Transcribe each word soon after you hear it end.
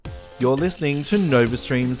You're listening to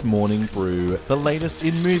NovaStream's Morning Brew, the latest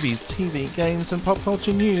in movies, TV, games, and pop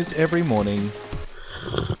culture news every morning.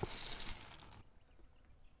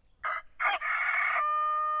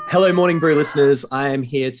 Hello, Morning Brew listeners. I am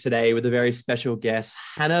here today with a very special guest,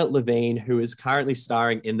 Hannah Levine, who is currently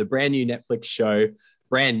starring in the brand new Netflix show,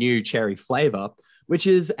 Brand New Cherry Flavour, which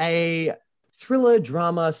is a thriller,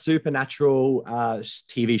 drama, supernatural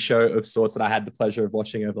TV show of sorts that I had the pleasure of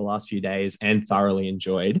watching over the last few days and thoroughly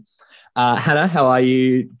enjoyed. Hannah, how are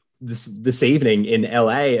you this evening in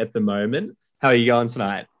LA at the moment? How are you going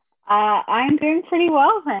tonight? I'm doing pretty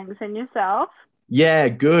well, thanks. And yourself? Yeah,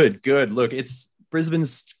 good. Look,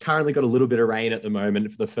 Brisbane's currently got a little bit of rain at the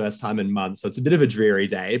moment for the first time in months, so it's a bit of a dreary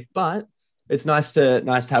day, but it's nice to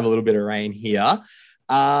have a little bit of rain here.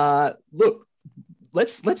 Look,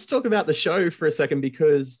 let's talk about the show for a second,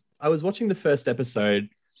 because I was watching the first episode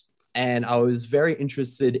and I was very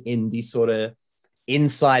interested in the sort of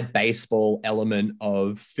inside baseball element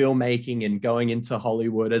of filmmaking and going into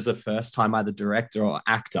Hollywood as a first-time either director or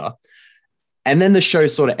actor. And then the show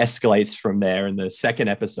sort of escalates from there in the second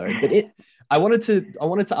episode. But I wanted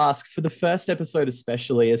to ask, for the first episode,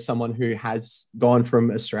 especially as someone who has gone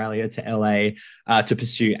from Australia to LA to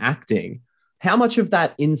pursue acting, how much of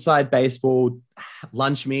that inside baseball,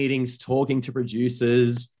 lunch meetings, talking to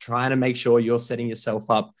producers, trying to make sure you're setting yourself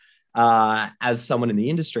up as someone in the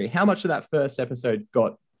industry, how much of that first episode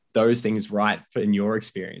got those things right in your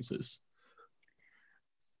experiences?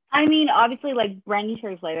 I mean, obviously, like, Brand New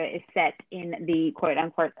Cherry Flavour is set in the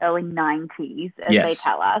quote-unquote early 90s, as they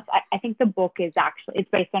tell us. I think the book is it's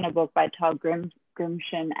based on a book by Todd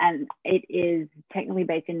Grimshaw, and it is technically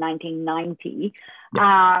based in 1990.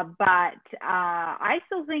 But I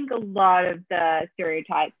still think a lot of the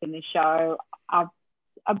stereotypes in the show are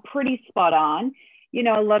pretty spot on. You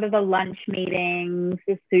know, a lot of the lunch meetings,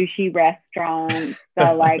 the sushi restaurants,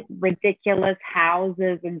 the like ridiculous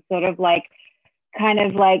houses, and sort of like kind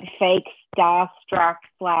of like fake starstruck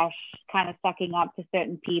 / kind of sucking up to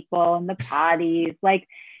certain people, and the parties. Like,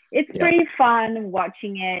 it's pretty fun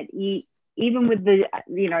watching it, even with the,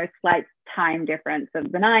 slight time difference of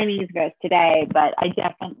the 90s versus today. But I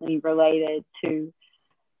definitely related to,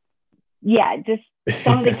 just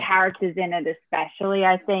some of the characters in it, especially,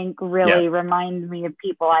 I think, really remind me of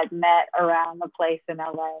people I've met around the place in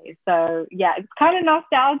LA. So, it's kind of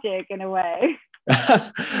nostalgic in a way.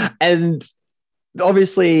 And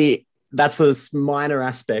obviously, that's a minor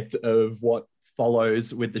aspect of what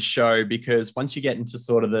follows with the show, because once you get into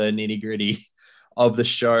sort of the nitty-gritty of the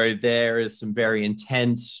show, there is some very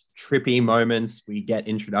intense, trippy moments. We get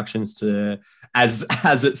introductions to, as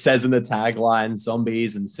it says in the tagline,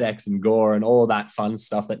 zombies and sex and gore and all that fun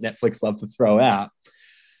stuff that Netflix love to throw out.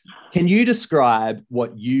 Can you describe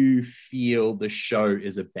what you feel the show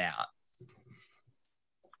is about?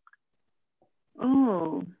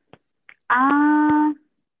 Oh,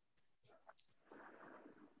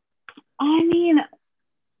 I mean,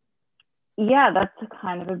 that's a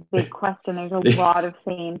kind of a big question. There's a lot of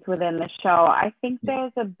themes within the show. I think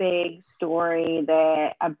there's a big story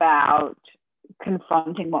there about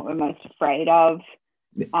confronting what we're most afraid of.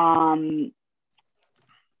 I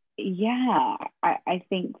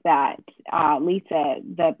think that Lisa,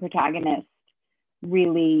 the protagonist,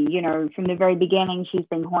 really, from the very beginning, she's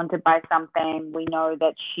being haunted by something. We know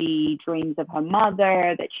that she dreams of her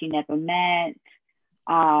mother that she never met,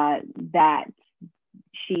 that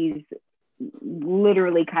she's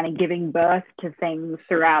literally kind of giving birth to things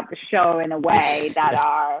throughout the show in a way that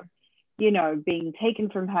are, being taken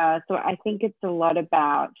from her. So I think it's a lot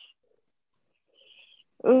about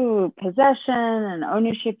possession and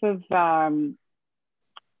ownership of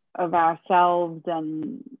ourselves,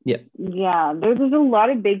 and there's a lot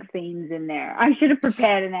of big themes in there. I should have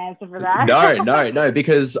prepared an answer for that. No,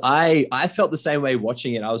 because I felt the same way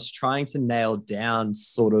watching it. I was trying to nail down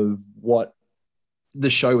sort of what the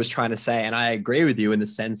show was trying to say, and I agree with you in the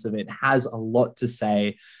sense of it has a lot to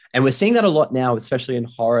say, and we're seeing that a lot now, especially in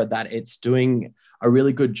horror, that it's doing a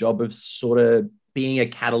really good job of sort of being a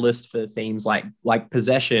catalyst for themes like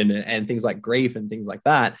possession and things like grief and things like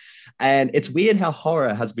that. And it's weird how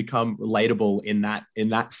horror has become relatable in that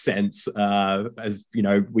sense.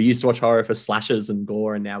 We used to watch horror for slashes and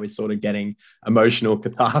gore, and now we're sort of getting emotional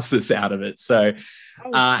catharsis out of it. So,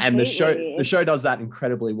 and the show does that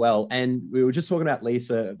incredibly well. And we were just talking about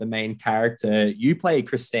Lisa, the main character. You play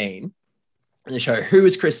Christine in the show. Who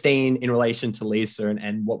is Christine in relation to Lisa,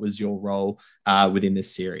 and what was your role within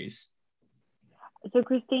this series? So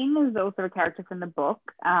Christine is also a character from the book.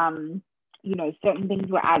 certain things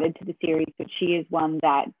were added to the series, but she is one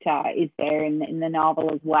that is there in the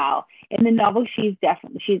novel as well. In the novel, she's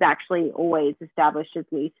actually always established as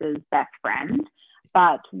Lisa's best friend.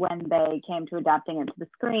 But when they came to adapting it to the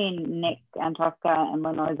screen, Nick Antosca and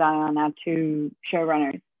Lenore Zion, our two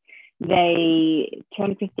showrunners, they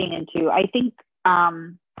turned Christine into, I think,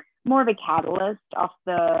 more of a catalyst off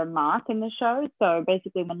the mark in the show. So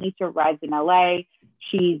basically, when Lisa arrives in LA,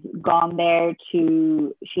 she's gone there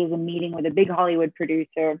she has a meeting with a big Hollywood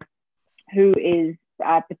producer who is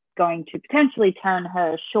going to potentially turn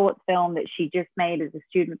her short film that she just made as a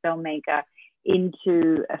student filmmaker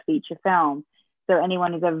into a feature film. So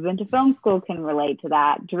anyone who's ever been to film school can relate to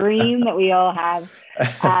that dream that we all have.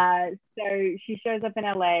 So she shows up in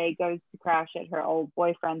LA, goes to crash at her old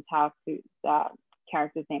boyfriend's house, whose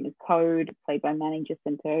character's name is Code, played by Manny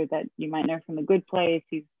Jacinto, that you might know from The Good Place.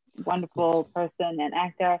 He's a wonderful person and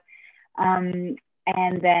actor. And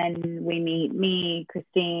then we meet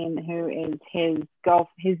Christine, who is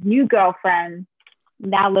his new girlfriend,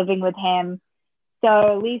 now living with him.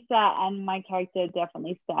 So Lisa and my character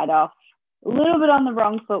definitely start off a little bit on the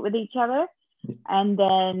wrong foot with each other, and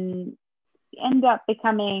then end up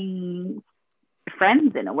becoming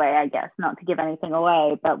friends in a way, I guess, not to give anything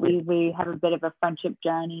away, but we have a bit of a friendship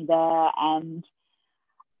journey there. And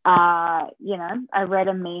I read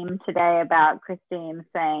a meme today about Christine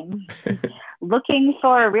saying, looking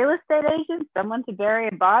for a real estate agent, someone to bury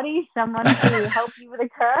a body, someone to help you with a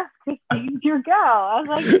curse, Christine's your girl. I was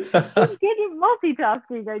like, she's good at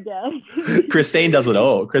multitasking, I guess. Christine does it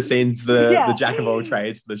all. Christine's the jack of all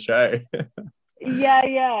trades for the show. Yeah.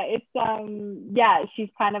 It's she's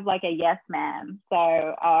kind of like a yes man,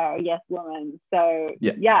 so yes woman. So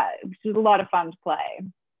yeah, she's a lot of fun to play.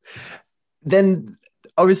 Then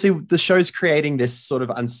obviously the show's creating this sort of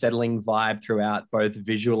unsettling vibe throughout, both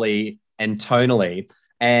visually and tonally.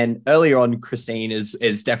 And earlier on, Christine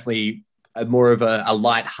is definitely more of a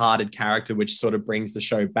light-hearted character, which sort of brings the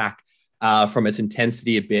show back from its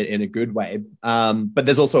intensity a bit in a good way. But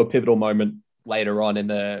there's also a pivotal moment later on in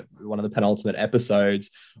one of the penultimate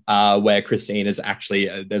episodes where Christine is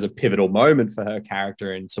actually, there's a pivotal moment for her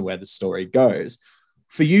character and to where the story goes.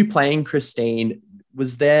 For you playing Christine,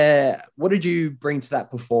 what did you bring to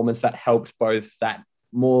that performance that helped both that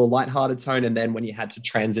more lighthearted tone, and then when you had to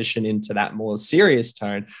transition into that more serious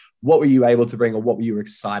tone, what were you able to bring, or what were you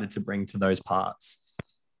excited to bring to those parts?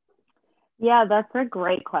 Yeah, that's a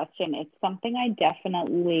great question. It's something I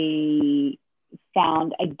definitely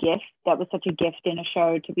found a gift. That was such a gift in a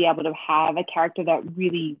show, to be able to have a character that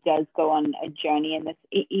really does go on a journey in this,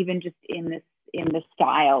 even just in the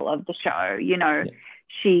style of the show.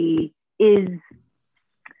 She is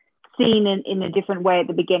seen in a different way at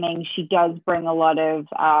the beginning. She does bring a lot of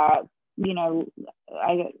I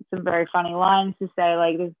got some very funny lines to say,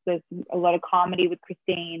 like there's a lot of comedy with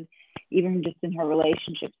Christine, even just in her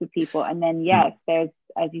relationships with people. And then yes, there's,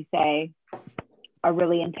 as you say, a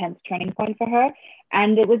really intense turning point for her.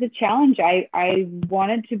 And it was a challenge. I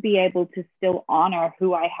wanted to be able to still honor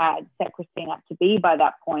who I had set Christine up to be by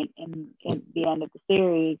that point in the end of the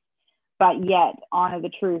series, but yet honor the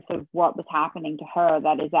truth of what was happening to her,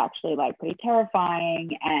 that is actually like pretty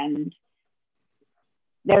terrifying. And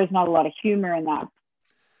there is not a lot of humor in that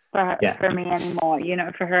for her, for me anymore,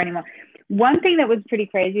 for her anymore. One thing that was pretty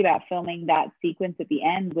crazy about filming that sequence at the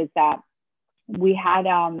end was that we had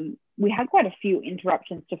quite a few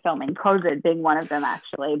interruptions to filming, COVID being one of them,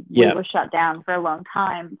 actually. We were shut down for a long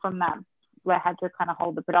time from that. We had to kind of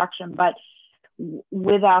hold the production. But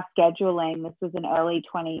with our scheduling, this was in early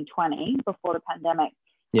 2020, before the pandemic,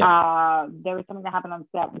 there was something that happened on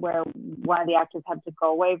set where one of the actors had to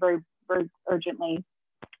go away very, very urgently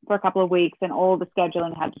for a couple of weeks, and all the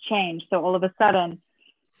scheduling had to change. So all of a sudden,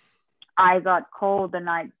 I got called the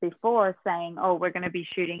night before saying, oh, we're going to be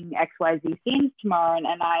shooting XYZ scenes tomorrow. And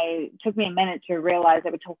it took me a minute to realize they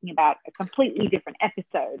were talking about a completely different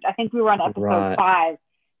episode. I think we were on episode 5.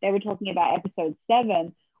 They were talking about episode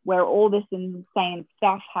 7, where all this insane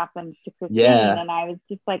stuff happens to Christine. And I was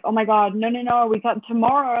just like, oh my God, no, we got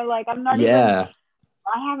tomorrow. Like, I'm not even,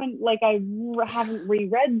 I haven't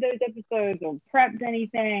reread those episodes or prepped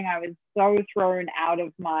anything. I was so thrown out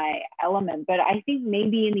of my element. But I think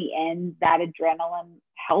maybe in the end, that adrenaline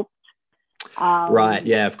helped. Right.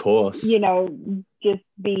 Yeah, of course. Just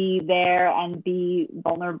be there and be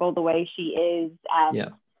vulnerable the way she is.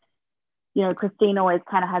 And, Christine always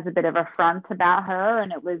kind of has a bit of a front about her.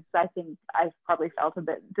 And it was, I think I probably felt a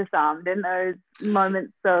bit disarmed in those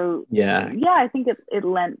moments. So I think it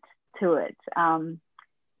lent to it.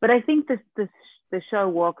 But I think the show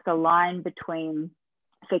walks a line between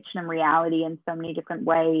fiction and reality in so many different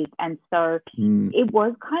ways. And so it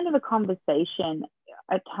was kind of a conversation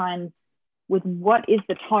at times with what is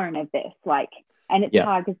the tone of this, like, and it's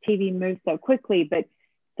hard because TV moves so quickly, but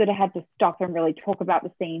sort of had to stop and really talk about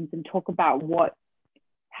the scenes and talk about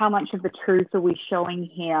how much of the truth are we showing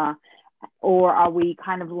here, or are we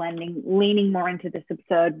kind of leaning more into this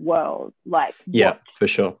absurd world? Like, for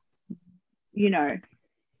sure. You know,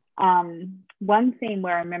 one scene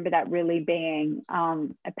where I remember that really being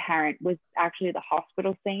apparent was actually the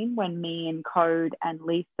hospital scene when me and Code and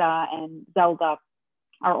Lisa and Zelda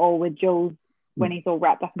are all with Jules when he's all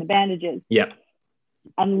wrapped up in the bandages. Yeah.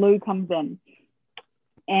 And Lou comes in.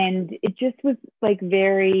 And it just was like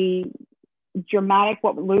very dramatic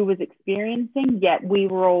what Lou was experiencing, yet we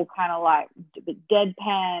were all kind of like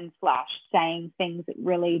deadpan / saying things that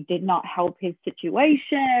really did not help his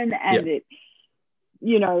situation. And it,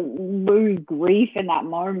 you know, Lou's grief in that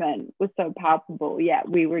moment was so palpable, yet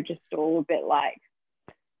we were just all a bit like,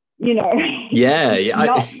 you know,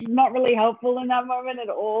 not really helpful in that moment at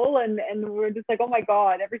all. And we're just like, oh my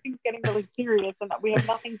God, everything's getting really serious and that we have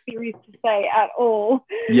nothing serious to say at all.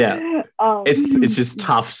 Yeah. It's just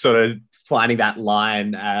tough sort of finding that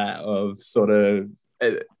line of sort of,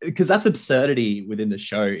 because that's absurdity within the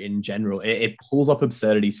show in general. It pulls off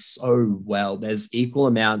absurdity so well. There's equal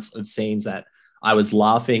amounts of scenes that I was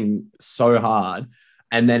laughing so hard.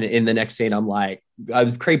 And then in the next scene, I'm like, I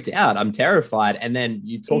was creeped out. I'm terrified. And then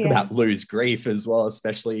you talk about Lou's grief as well,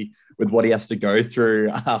 especially with what he has to go through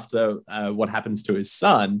after what happens to his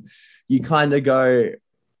son. You kind of go,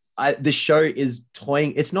 the show is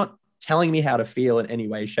toying. It's not telling me how to feel in any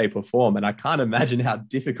way, shape or form. And I can't imagine how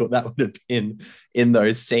difficult that would have been in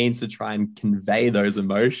those scenes to try and convey those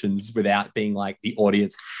emotions without being like, the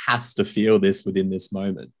audience has to feel this within this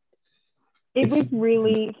moment. It was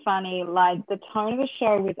really funny. Like, the tone of the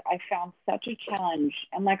show was, I found such a challenge.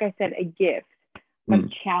 And like I said, a gift, but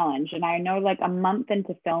challenge. And I know, like, a month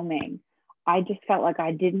into filming, I just felt like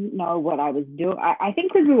I didn't know what I was doing. I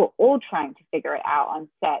think because we were all trying to figure it out on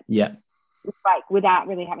set. Yeah. Like, without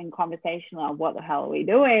really having conversation on what the hell are we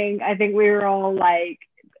doing. I think we were all like,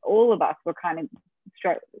 all of us were kind of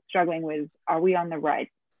struggling with, are we on the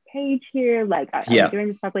right page here? Like, are we doing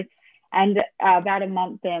this properly? And about a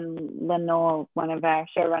month in, Lenore, one of our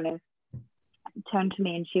showrunners, turned to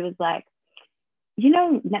me and she was like, you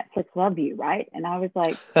know, Netflix love you, right? And I was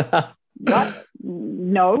like, what?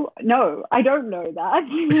 No, I don't know that.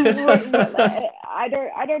 I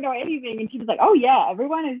don't know anything. And she was like, oh yeah,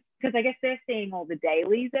 everyone is, because I guess they're seeing all the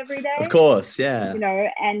dailies every day. Of course, yeah. You know,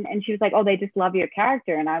 and she was like, oh, they just love your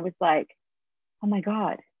character. And I was like, oh my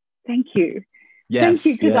God, thank you. Yes, thank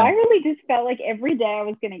you, because I really just felt like every day I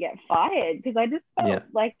was going to get fired, because I just felt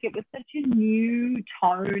like it was such a new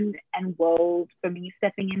tone and world for me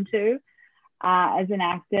stepping into as an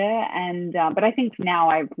actor. And but I think now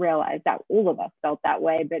I've realized that all of us felt that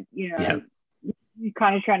way, but you know, you're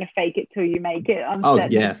kind of trying to fake it till you make it on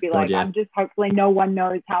set. And be like, I'm just, hopefully no one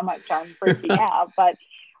knows how much I'm freaking out. But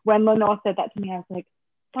when Lenore said that to me, I was like,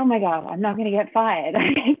 oh my God, I'm not going to get fired.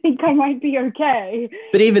 I think I might be okay.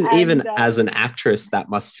 But even as an actress, that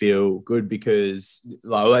must feel good, because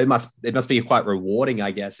it must be quite rewarding,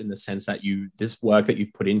 I guess, in the sense that this work that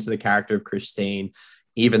you've put into the character of Christine,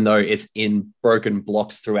 even though it's in broken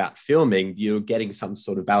blocks throughout filming, you're getting some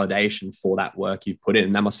sort of validation for that work you've put in.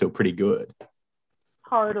 And that must feel pretty good.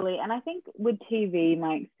 Totally. And I think with TV,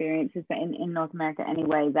 my experience is that in North America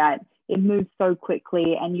anyway, that it moves so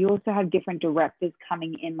quickly, and you also have different directors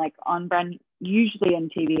coming in, like on brand. Usually on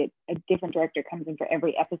TV, a different director comes in for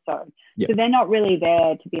every episode. So they're not really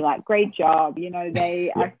there to be like, great job. You know,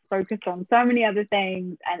 they are focused on so many other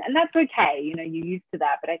things, and that's okay. You know, you're used to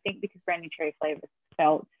that. But I think because Brand New Cherry Flavour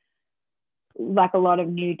felt like a lot of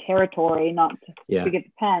new territory, not to forget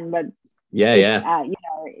the pen, but you know,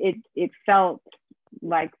 it felt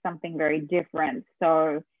like something very different.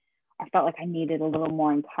 So I felt like I needed a little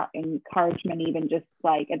more encouragement, even just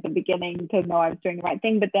like at the beginning, to know I was doing the right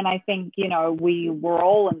thing. But then I think, you know, we were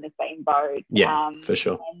all in the same boat. For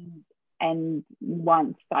sure. And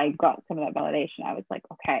once I got some of that validation, I was like,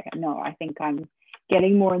 okay, no, I think I'm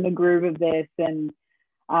getting more in the groove of this. And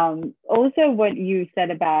also what you said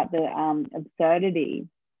about the absurdity,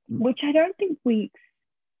 which I don't think we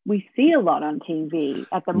see a lot on TV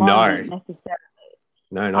at the moment necessarily.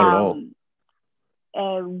 No, not at all.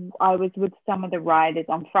 I was with some of the writers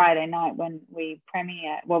on Friday night when we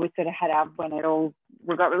we sort of had when it all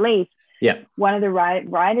got released. One of the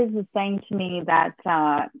writers was saying to me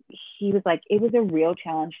that he was like, it was a real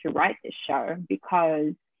challenge to write this show,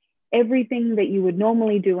 because everything that you would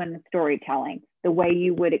normally do in the storytelling, the way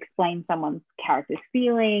you would explain someone's character's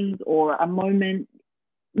feelings or a moment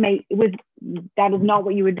that is not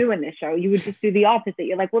what you would do in this show. You would just do the opposite.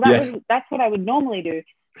 You're like, well, that's what I would normally do.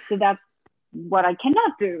 So that's what I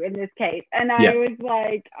cannot do in this case. And I was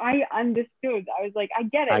like, I understood. I was like, I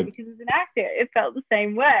get it, because as an actor, it felt the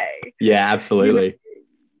same way. Yeah, absolutely.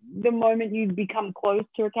 The moment you become close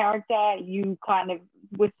to a character, you kind of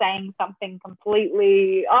were saying something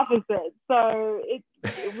completely opposite. So it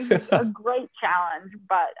was a great challenge,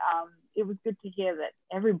 but it was good to hear that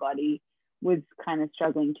everybody was kind of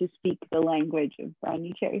struggling to speak the language of Brand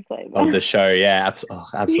New Cherry Flavour of the show. Yeah,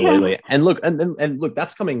 absolutely. Yeah. And look, and look,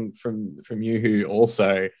 that's coming from you, who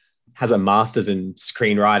also has a master's in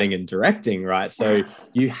screenwriting and directing, right? So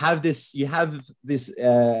you have this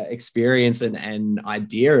experience and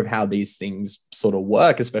idea of how these things sort of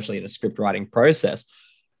work, especially in a script writing process.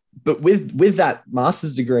 But with that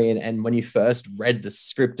master's degree and when you first read the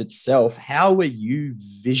script itself, how were you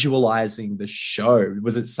visualizing the show?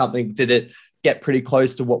 Was it something, did it get pretty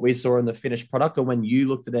close to what we saw in the finished product? Or when you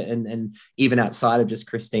looked at it and even outside of just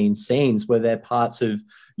Christine's scenes, were there parts of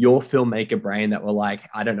your filmmaker brain that were like,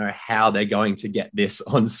 I don't know how they're going to get this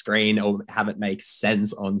on screen or have it make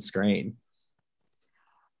sense on screen?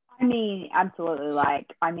 I mean, absolutely.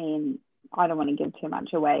 I don't want to give too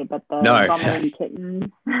much away, but the vomiting kittens,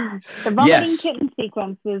 kitten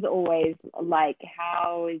sequence was always like,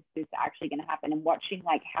 how is this actually going to happen? And watching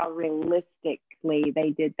like how realistically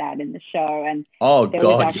they did that in the show. And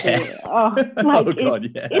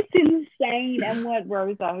it's insane. And what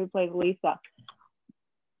Rosa, who plays Lisa,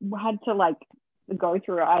 had to like go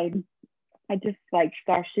through. I just like,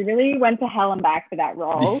 gosh, she really went to hell and back for that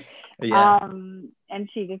role. And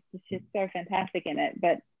she's so fantastic in it.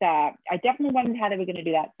 But I definitely wondered how they were going to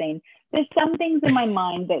do that scene. There's some things in my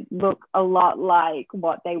mind that look a lot like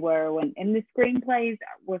what they were when, and the screenplays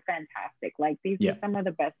were fantastic. Like these were some of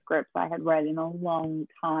the best scripts I had read in a long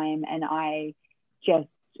time. And I just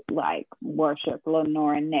like worship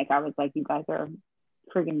Lenore and Nick. I was like, you guys are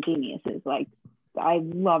friggin' geniuses. Like I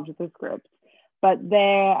loved the scripts. But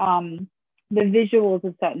they're, the visuals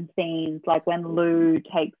of certain scenes, like when Lou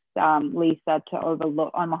takes Lisa to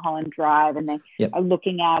overlook on Mulholland Drive, and they are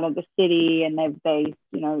looking out at the city, and they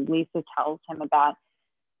Lisa tells him about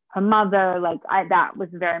her mother. Like that was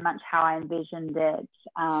very much how I envisioned it.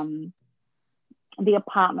 The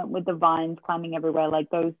apartment with the vines climbing everywhere, like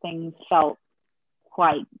those things felt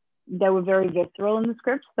they were very visceral in the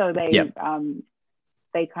script, so they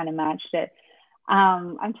kind of matched it.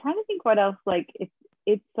 I'm trying to think what else. Like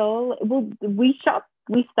it's all we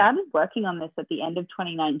started working on this at the end of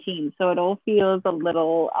 2019, so it all feels a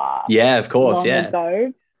little of course long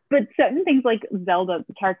ago. But certain things like Zelda,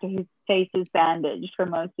 the character whose face is bandaged for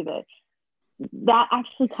most of it, that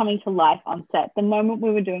actually coming to life on set. The moment we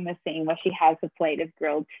were doing the scene where she has a plate of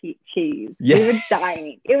grilled cheese, we were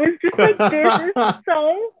dying. It was just like, this is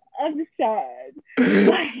so absurd.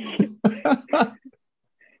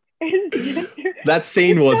 That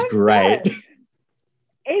scene was great.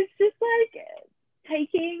 It's just like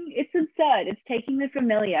it's absurd. It's taking the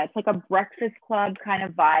familiar. It's like a Breakfast Club kind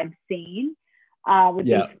of vibe scene with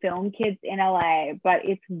these film kids in LA, but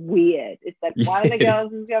it's weird. It's like one of the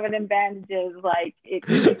girls is covered in bandages. Like it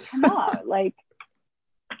come on, like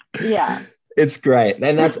it's great,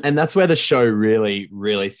 and that's where the show really,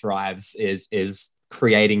 really thrives. Is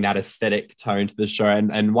creating that aesthetic tone to the show,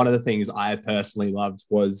 and one of the things I personally loved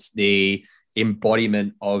was the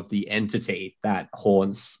embodiment of the entity that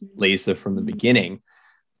haunts Lisa from the beginning.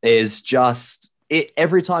 Is just it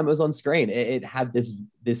every time it was on screen, it had this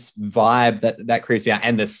vibe that creeps me out,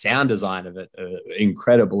 and the sound design of it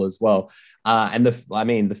incredible as well. And the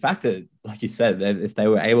fact that, like you said, that if they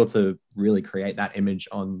were able to really create that image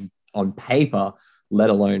on paper, let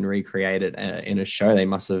alone recreate it in a show, it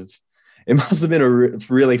must have been a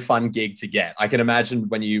really fun gig to get. I can imagine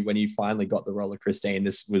when you finally got the role of Christine,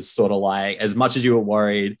 this was sort of like, as much as you were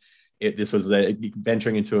worried, this was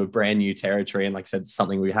venturing into a brand new territory, and like I said,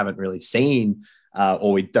 something we haven't really seen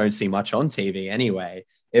or we don't see much on TV anyway.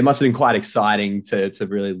 It must have been quite exciting to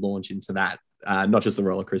really launch into that, not just the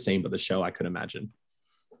role of Christine, but the show, I could imagine.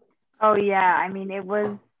 Oh yeah, I mean, it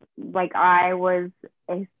was like I was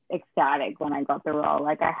ecstatic when I got the role.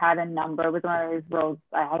 Like I had a number, it was one of those roles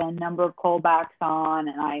I had a number of callbacks on,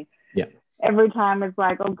 and every time it's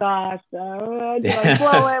like, oh gosh, did I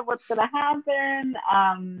blow it? What's gonna happen?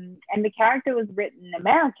 And the character was written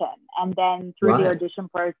American, and then through the audition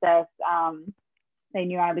process, they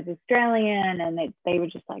knew I was Australian, and they were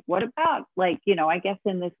just like, what about, like, I guess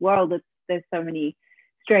in this world there's so many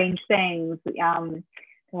strange things.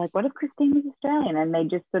 They're like, what if Christine was Australian? And they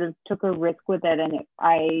just sort of took a risk with it, and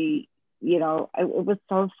it was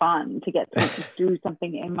so fun to get to do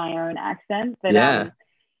something in my own accent. But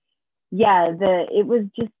it was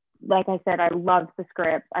just, like I said, I loved the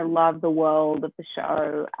script. I loved the world of the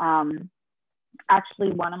show.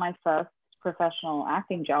 Actually, one of my first professional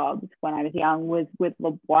acting jobs when I was young was with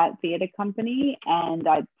the White Theatre Company, and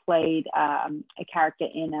I played a character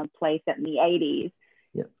in a play set in the 80s.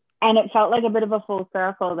 And it felt like a bit of a full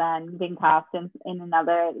circle then, being cast in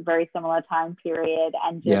another very similar time period,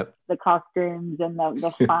 and just the costumes and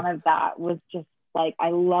the fun of that was just like,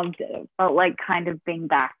 I loved it. It felt like kind of being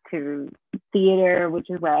back to theater,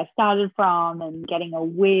 which is where I started from, and getting a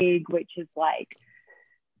wig, which is like,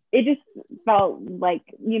 it just felt like,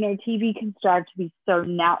 TV can strive to be so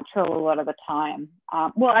natural a lot of the time.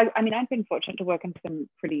 Well, I mean, I've been fortunate to work in some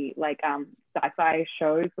pretty sci-fi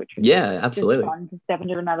shows, which was absolutely just fun to step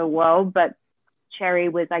into another world. But Cherry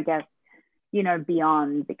was, I guess,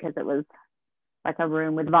 beyond, because it was like a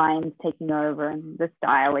room with vines taking over and the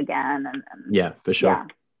style again. And yeah, for sure. Yeah.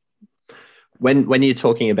 When you're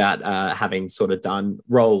talking about having sort of done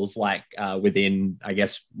roles like within, I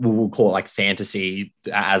guess we'll call it like fantasy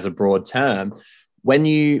as a broad term, when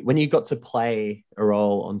you got to play a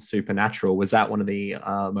role on Supernatural, was that one of the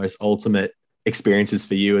most ultimate experiences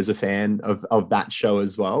for you as a fan of that show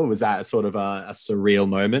as well? Was that sort of a surreal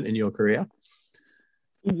moment in your career?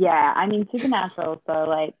 Yeah, I mean, Supernatural, so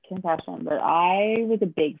like confession, but I was a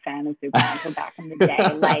big fan of Supernatural back in the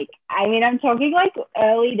day. Like, I mean, I'm talking like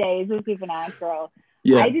early days of Supernatural.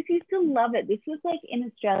 Yeah. I just used to love it. This was like in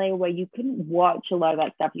Australia where you couldn't watch a lot of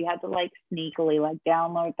that stuff. You had to like sneakily like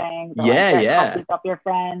download things or get copies off your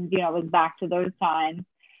friends. It was back to those times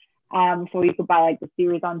before you could buy like the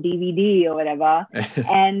series on DVD or whatever.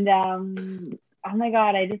 And oh my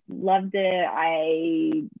God, I just loved it.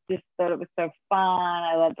 I just thought it was so fun.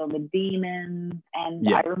 I loved all the demons. And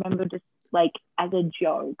I remember just like as a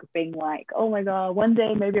joke being like, oh my God, one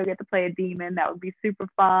day maybe I'll get to play a demon. That would be super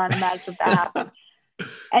fun. Imagine if that happened.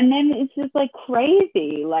 And then it's just like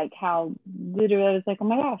crazy, like how literally I was like, oh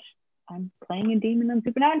my gosh, I'm playing a demon on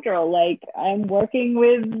Supernatural. Like I'm working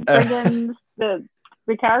with friggin' the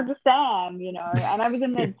character Sam, and I was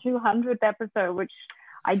in the 200th episode, which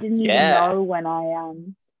I didn't even know when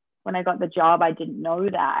I got the job. I didn't know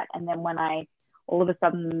that. And then when all of a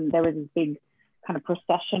sudden there was this big kind of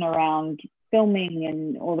procession around filming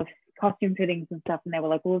and all the costume fittings and stuff, and they were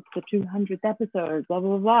like, well, it's the 200th episode, blah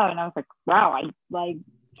blah blah, and I was like, wow, I like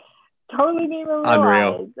totally didn't even realize.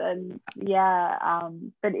 Unreal. And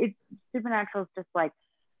but it's Supernatural is just like,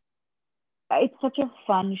 it's such a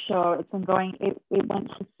fun show. It's been going, it went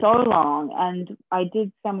for so long, and I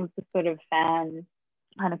did some of the sort of fan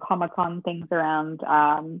kind of Comic-Con things around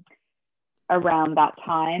that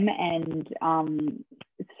time, and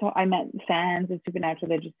so I met fans of Supernatural.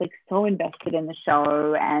 They're just like so invested in the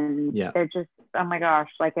show, and they're just, oh my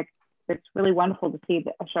gosh, like it's really wonderful to see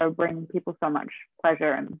a show bring people so much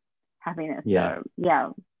pleasure and happiness. So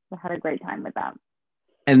I had a great time with that.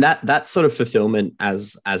 And that sort of fulfillment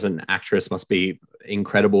as an actress must be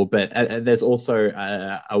incredible. But there's also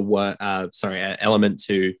an element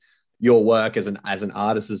to your work as an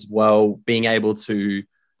artist as well, being able to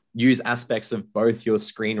use aspects of both your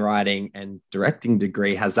screenwriting and directing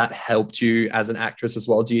degree. Has that helped you as an actress as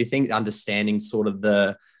well? Do you think understanding sort of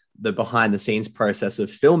the behind the scenes process of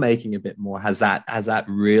filmmaking a bit more, has that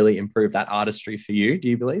really improved that artistry for you, do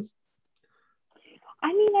you believe?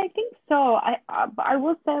 I mean, I think so. I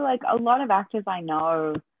will say, like, a lot of actors I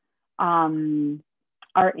know are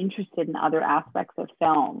interested in other aspects of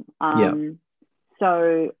film.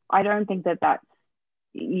 So I don't think that's,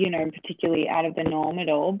 particularly out of the norm at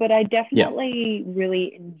all. But I definitely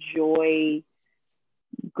really enjoy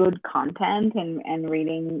good content and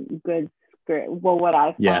reading good script. Well, what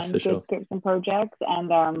I find good scripts and projects,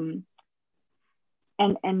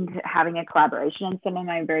 and having a collaboration. And some of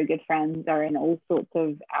my very good friends are in all sorts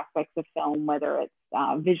of aspects of film, whether it's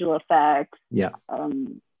visual effects,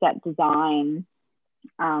 set design,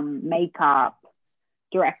 makeup,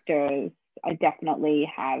 directors. I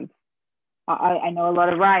definitely have. I know a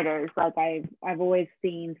lot of writers. Like I've always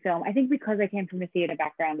seen film. I think because I came from a theater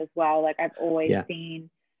background as well. Like I've always seen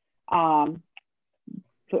a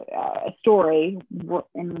story,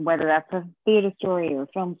 and whether that's a theater story or a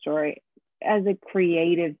film story, as a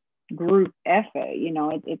creative group effort.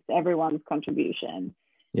 It's everyone's contribution.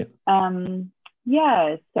 So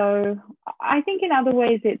I think in other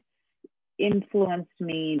ways it's influenced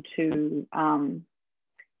me to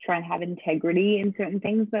try and have integrity in certain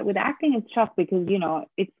things. But with acting, it's tough because,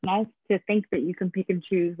 it's nice to think that you can pick and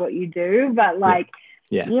choose what you do, but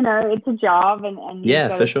it's a job, and you've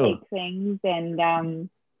got to take things, and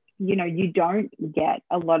you don't get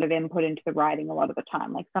a lot of input into the writing a lot of the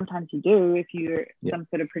time. Like sometimes you do if you're some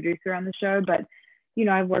sort of producer on the show, but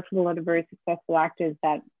I've worked with a lot of very successful actors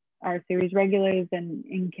that are series regulars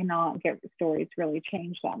and cannot get stories really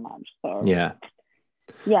change that much. So yeah,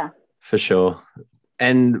 for sure.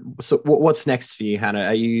 And so what's next for you, Hannah?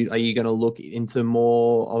 Are you going to look into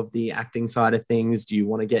more of the acting side of things? Do you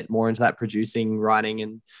want to get more into that producing, writing,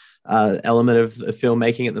 and element of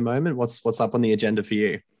filmmaking at the moment? What's up on the agenda for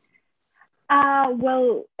you?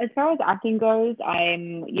 Well, as far as acting goes,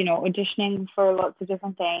 I'm, auditioning for lots of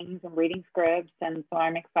different things and reading scripts. And so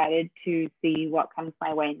I'm excited to see what comes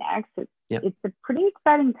my way next. It's a pretty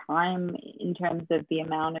exciting time in terms of the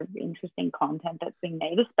amount of interesting content that's being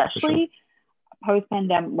made, especially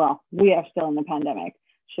post-pandemic. Well, we are still in the pandemic.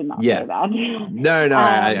 Should not say that. No,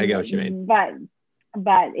 I get what you mean. But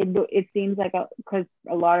it seems like, because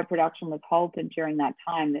a lot of production was halted during that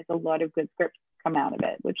time, there's a lot of good scripts come out of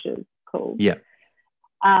it, which is cool. Yeah.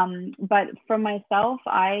 But for myself,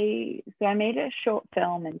 I made a short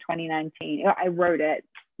film in 2019. I wrote it.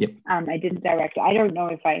 Yep. I didn't direct it. I don't know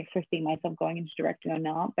if I foresee myself going into directing or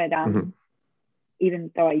not, but even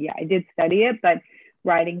though I did study it, but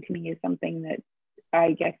writing to me is something that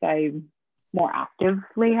I guess I more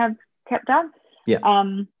actively have kept up. Yeah.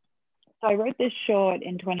 So I wrote this short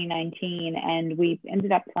in 2019, and we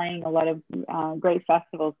ended up playing a lot of great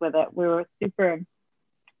festivals with it. We were super,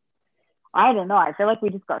 I don't know, I feel like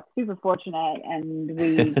we just got super fortunate, and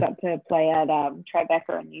we got to play at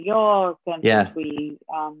Tribeca in New York, and we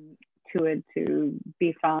toured to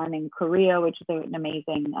Busan in Korea, which is an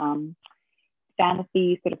amazing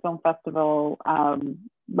fantasy sort of film festival,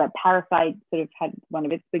 where Parasite sort of had one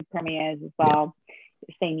of its big premieres as well,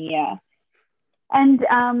 the same year. And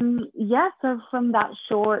so from that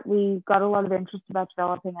short, we got a lot of interest about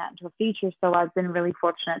developing that into a feature. So I've been really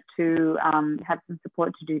fortunate to have some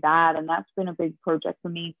support to do that. And that's been a big project for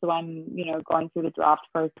me. So I'm, going through the draft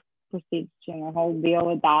procedure, a whole deal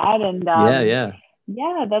with that. And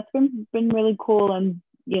that's been really cool. And,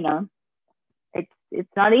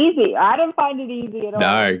 it's not easy. I don't find it easy at all.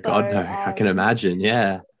 No, God, no. I can imagine.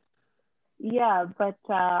 Yeah. Yeah, but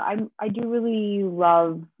I do really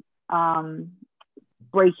love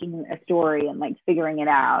breaking a story and like figuring it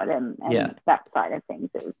out and that side of things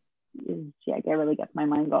is it really gets my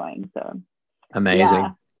mind going. So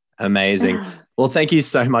amazing. Well, thank you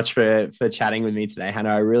so much for chatting with me today,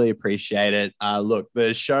 Hannah. I really appreciate it. Look,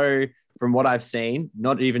 the show, from what I've seen,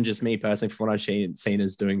 not even just me personally, from what I've seen,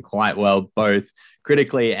 is doing quite well, both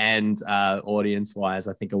critically and audience-wise.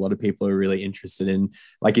 I think a lot of people are really interested in,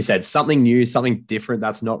 like you said, something new, something different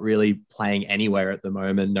that's not really playing anywhere at the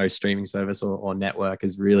moment. No streaming service or network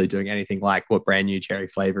is really doing anything like what Brand New Cherry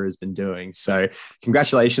Flavour has been doing. So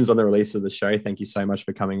congratulations on the release of the show. Thank you so much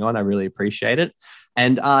for coming on. I really appreciate it.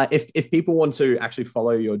 And if people want to actually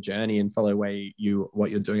follow your journey and follow what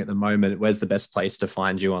you're doing at the moment, where's the best place to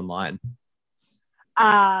find you online?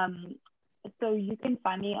 So you can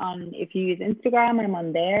find me if you use Instagram, I'm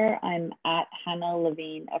on there. I'm at Hannah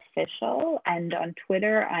Levine Official, and on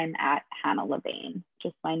Twitter, I'm at Hannah Levine,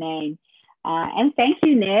 just my name. And thank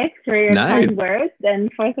you, Nick, for your kind words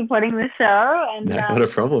and for supporting the show. And not a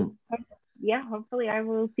problem. Hopefully I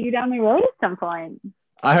will see you down the road at some point.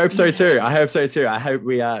 I hope so too. I hope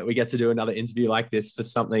we get to do another interview like this for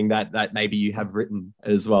something that maybe you have written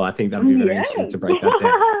as well. I think that'd be very interesting to break that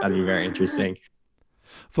down. That'd be very interesting.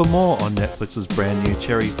 For more on Netflix's Brand New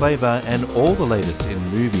Cherry Flavour and all the latest in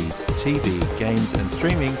movies, TV, games and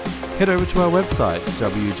streaming, head over to our website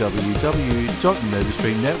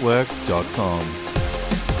www.NerdistreamNetwork.com.